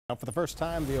Now, for the first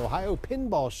time, the Ohio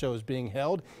Pinball Show is being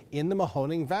held in the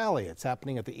Mahoning Valley. It's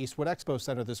happening at the Eastwood Expo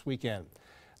Center this weekend.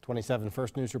 27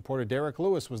 First News reporter Derek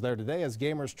Lewis was there today as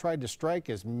gamers tried to strike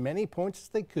as many points as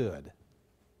they could.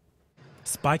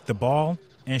 Spike the ball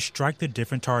and strike the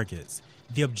different targets.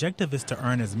 The objective is to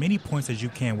earn as many points as you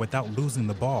can without losing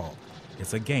the ball.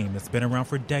 It's a game that's been around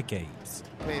for decades.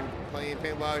 Playing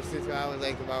pinball since I was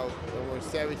about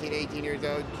almost 17, 18 years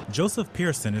old. Joseph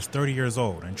Pearson is 30 years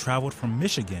old and traveled from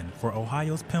Michigan for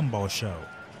Ohio's Pinball Show.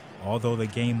 Although the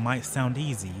game might sound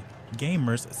easy,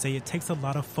 gamers say it takes a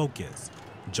lot of focus.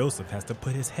 Joseph has to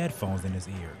put his headphones in his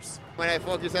ears. When I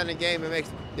focus on the game,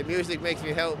 the music makes me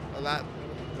help a lot.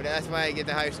 But that's why I get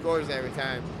the high scores every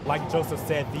time. Like Joseph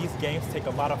said, these games take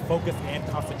a lot of focus and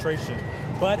concentration.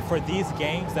 But for these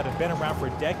games that have been around for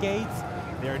decades,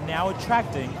 they're now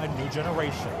attracting a new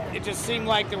generation. It just seemed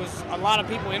like there was a lot of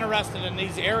people interested in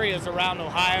these areas around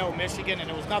Ohio, Michigan, and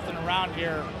there was nothing around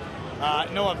here,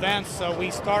 no events. So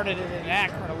we started it in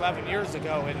Akron 11 years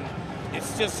ago, and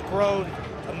it's just grown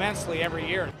immensely every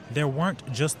year. There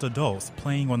weren't just adults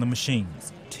playing on the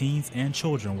machines. Teens and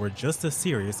children were just as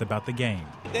serious about the game.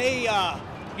 They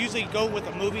usually go with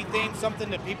a movie theme, something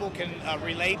that people can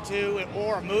relate to,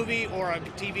 or a movie or a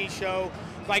TV show.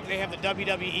 Like they have the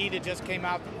WWE that just came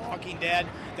out, The Walking Dead.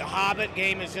 The Hobbit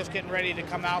game is just getting ready to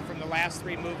come out from the last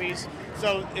 3 movies.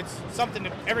 So it's something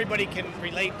that everybody can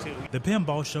relate to. The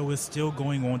Pinball Show is still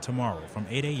going on tomorrow from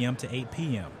 8 a.m. to 8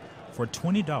 p.m. For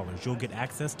 $20, you'll get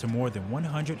access to more than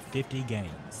 150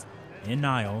 games. In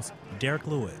Niles, Derek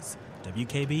Lewis,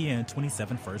 WKBN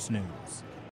 27 First News.